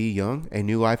Lillian B. Young, a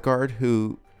new lifeguard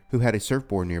who had a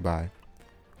surfboard nearby.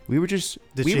 We were just...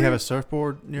 Did she have a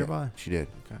surfboard nearby? Yeah, she did.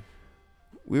 Okay.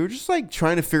 We were just like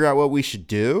trying to figure out what we should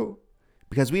do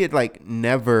because we had like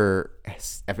never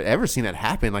ever seen that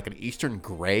happen, like an Eastern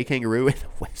gray kangaroo in the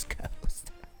West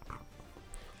Coast.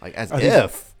 Like as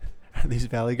if. Are these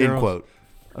Valley girls? End quote.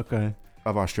 Okay.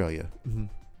 Of Australia. Mm-hmm.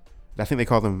 I think they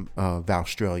call them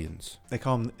Valstralians. They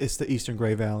call them, it's the Eastern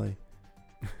Grey Valley.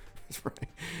 That's right.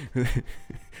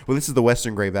 Well, this is the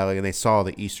Western Grey Valley, and they saw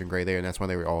the Eastern Grey there, and that's why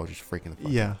they were all just freaking the fuck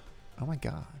out. Yeah. Oh my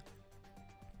God.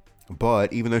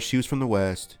 But even though she was from the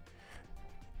West,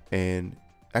 and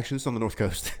actually this is on the North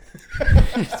Coast.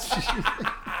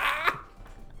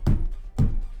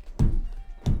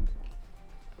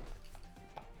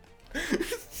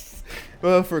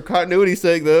 Well, for continuity's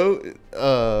sake, though,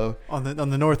 on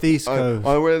the Northeast coast,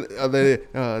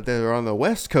 they're on the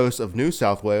West Coast of New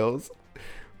South Wales.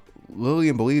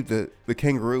 Lillian believed that the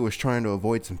kangaroo was trying to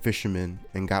avoid some fishermen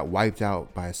and got wiped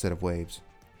out by a set of waves.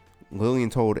 Lillian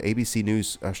told ABC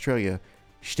News Australia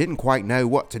she didn't quite know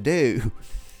what to do.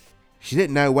 She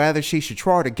didn't know whether she should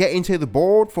try to get into the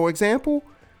board, for example,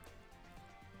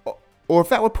 or if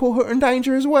that would put her in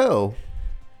danger as well.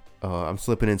 I'm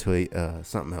slipping into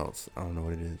something else. I don't know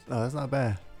what it is. Oh, that's not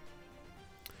bad.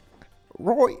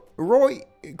 Roy,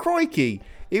 crikey,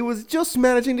 it was just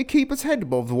managing to keep its head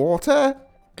above the water.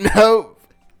 No.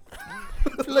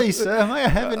 Please, sir, I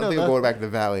have I think I'm going back to the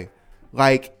valley.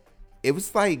 Like, it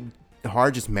was like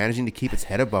hard just managing to keep its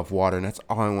head above water, and that's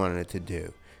all I wanted it to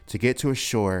do. To get to a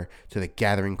shore to the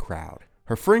gathering crowd.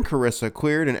 Her friend Carissa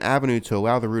cleared an avenue to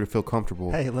allow the roo to feel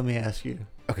comfortable. Hey, let me ask you.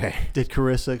 Okay. Did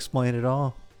Carissa explain it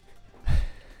all?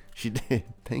 She did.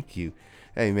 Thank you.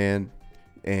 Hey, man.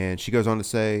 And she goes on to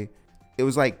say, it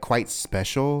was like quite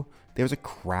special. There was a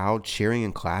crowd cheering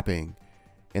and clapping.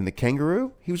 And the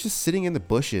kangaroo, he was just sitting in the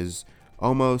bushes,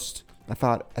 almost, I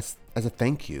thought, as a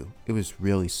thank you. It was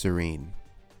really serene.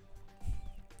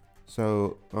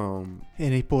 So, And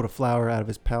he pulled a flower out of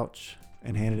his pouch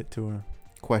and handed it to her.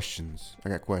 questions. I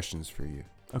got questions for you.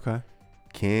 Okay.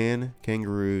 Can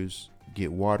kangaroos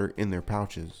get water in their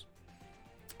pouches?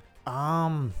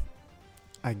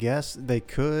 I guess they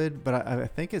could, but I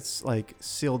think it's like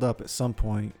sealed up at some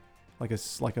point, like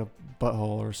it's like a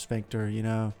butthole or a sphincter, you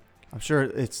know. I'm sure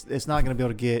it's not going to be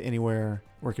able to get anywhere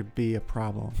where it could be a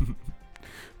problem.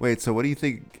 Wait, so what do you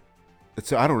think?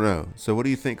 So I don't know. So what do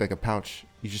you think? Like a pouch?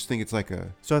 You just think it's like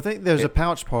a? So I think there's a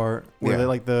pouch part where they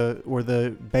like where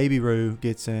the baby roo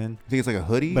gets in. You think it's like a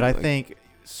hoodie? But I think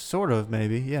sort of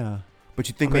maybe, yeah. But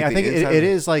you think? I mean, like I think it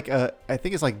is like I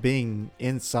think it's like being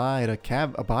inside a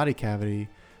body cavity.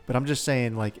 But I'm just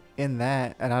saying, like in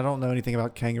that, and I don't know anything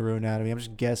about kangaroo anatomy. I'm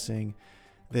just guessing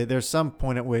that there's some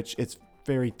point at which it's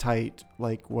very tight,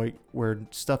 like where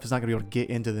stuff is not going to be able to get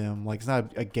into them. Like it's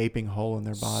not a gaping hole in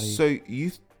their body.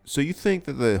 So you think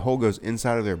that the hole goes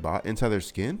inside of their inside their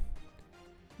skin?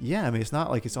 Yeah, I mean it's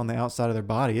not like it's on the outside of their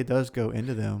body. It does go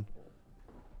into them,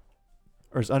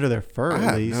 or it's under their fur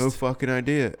at least. I have no fucking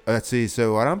idea. Let's see.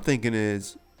 So what I'm thinking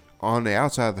is, on the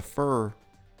outside of the fur,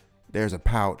 there's a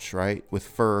pouch, right, with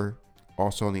fur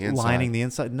also on the inside, lining the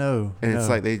inside. No, and it's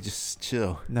like they just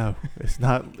chill. No, it's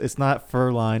not. It's not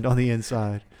fur lined on the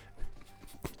inside.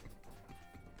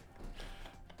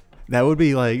 That'd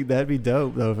be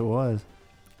dope though if it was.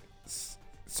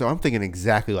 So I'm thinking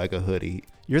exactly like a hoodie.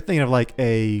 You're thinking of like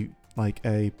a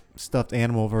stuffed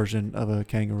animal version of a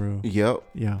kangaroo. Yep.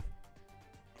 Yeah.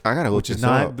 I gotta look this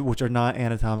up. Which are not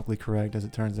anatomically correct, as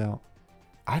it turns out.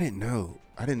 I didn't know.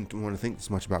 I didn't want to think this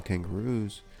much about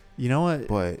kangaroos. You know what?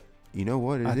 But you know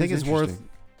what? I think it's worth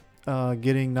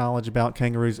getting knowledge about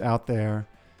kangaroos out there.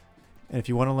 And if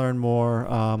you want to learn more,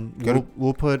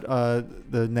 we'll put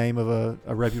the name of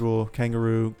a reputable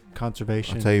kangaroo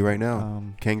conservation. I'll tell you right now,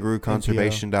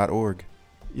 kangarooconservation.org.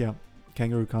 Yeah,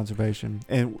 kangaroo conservation.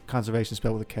 And conservation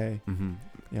spelled with a K. Mm-hmm.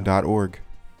 Yeah. .org.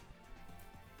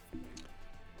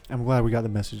 I'm glad we got the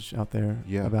message out there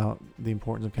about the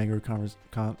importance of kangaroo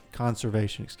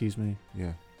conservation. Excuse me.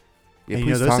 Yeah. Yeah, and,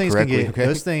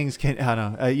 those things can. I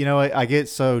don't know. I get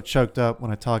so choked up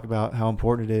when I talk about how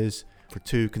important it is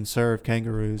to conserve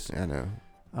kangaroos. I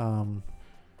know.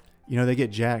 They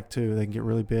get jacked too. They can get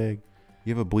really big.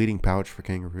 You have a bleeding pouch for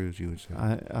kangaroos, you would say.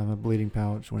 I'm a bleeding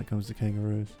pouch when it comes to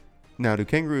kangaroos. Now, do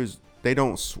kangaroos? They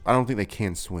don't. I don't think they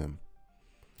can swim.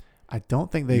 I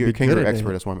don't think they'd You're be a kangaroo good at expert.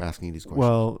 it. That's why I'm asking you these questions.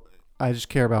 Well, I just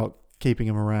care about keeping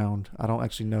them around. I don't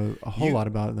actually know a whole lot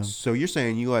about them. So you're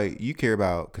saying you care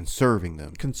about conserving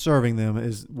them. Conserving them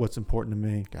is what's important to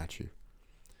me. Got you.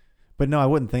 But no, I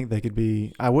wouldn't think they could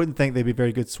be. I wouldn't think they'd be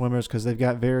very good swimmers because they've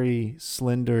got very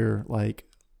slender like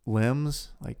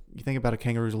limbs. Like you think about a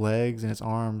kangaroo's legs and its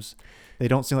arms, they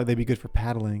don't seem like they'd be good for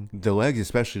paddling. The legs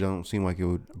especially don't seem like it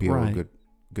would be able to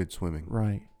good swimming.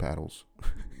 Right. Paddles.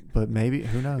 But maybe,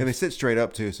 who knows? And they sit straight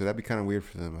up too, so that'd be kind of weird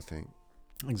for them, I think.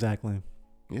 Exactly.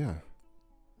 Yeah.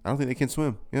 I don't think they can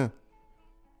swim. Yeah.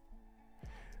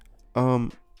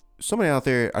 Somebody out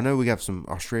there, I know we got some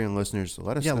Australian listeners.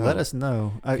 Let us know. Yeah, let us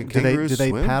know. Can Do kangaroos they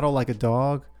swim? paddle like a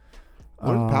dog?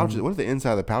 What do the pouches? What do the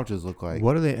inside of the pouches look like?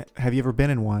 What are they? Have you ever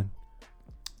been in one?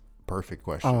 Perfect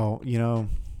question. Oh,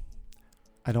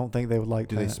 I don't think they would like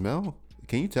Do that. they smell?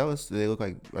 Can you tell us? Do they look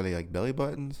like? Are they like belly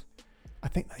buttons? I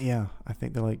think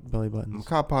they're like belly buttons.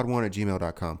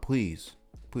 MacabrePod1@gmail.com. Please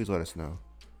let us know.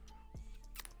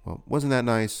 Well, wasn't that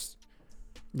nice?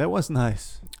 That was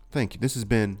nice. Thank you. This has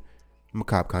been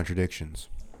Macabre Contradictions.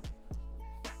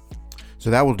 So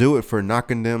that will do it for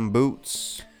Knocking Them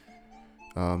Boots.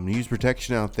 Use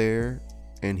protection out there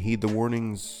and heed the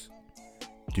warnings.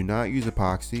 Do not use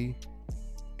epoxy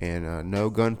and no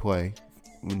gunplay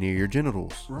near your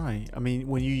genitals. Right. I mean,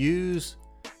 when you use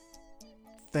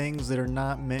things that are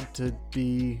not meant to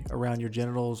be around your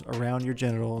genitals,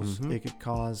 Mm-hmm. it could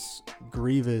cause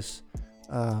grievous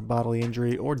bodily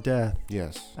injury or death.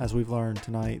 Yes. As we've learned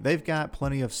tonight, they've got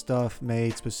plenty of stuff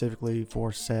made specifically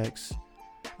for sex.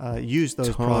 Use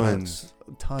those products.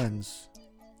 Tons.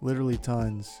 Literally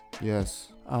tons.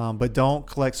 Yes. But don't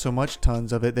collect so much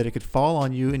tons of it that it could fall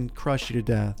on you and crush you to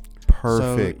death.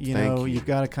 Perfect. So, Thank you. you've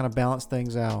got to kind of balance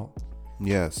things out.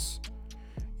 Yes.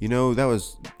 That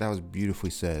was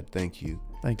beautifully said. Thank you.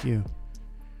 Thank you.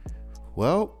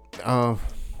 Well,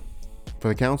 for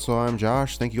the council, I'm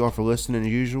Josh. Thank you all for listening as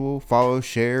usual. Follow,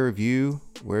 share, review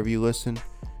wherever you listen.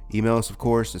 Email us, of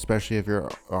course, especially if you're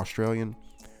Australian.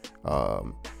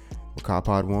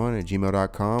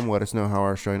 MacabrePod1@gmail.com. Let us know how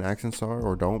our Australian accents are,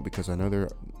 or don't, because I know they're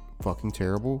fucking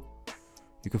terrible.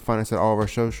 You can find us at all of our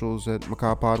socials at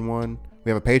MacabrePod1.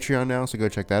 We have a Patreon now, so go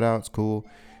check that out. It's cool.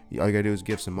 All you gotta do is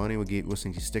give some money. We'll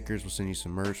send you stickers. We'll send you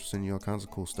some merch. We'll send you all kinds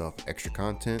of cool stuff. Extra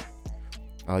content.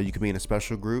 You can be in a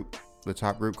special group, the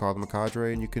top group called the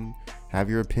Macabre, and you can have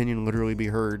your opinion literally be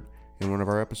heard in one of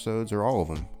our episodes or all of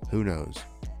them. Who knows?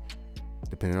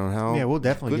 Depending on how We'll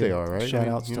definitely good give they are, right? shout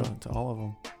outs you know. to all of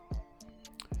them.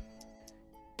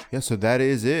 Yeah, so that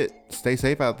is it. Stay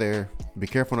safe out there. Be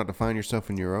careful not to find yourself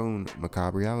in your own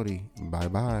macabre reality. Bye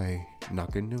bye.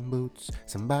 Knocking them boots.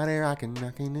 Somebody rocking,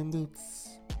 knocking them boots.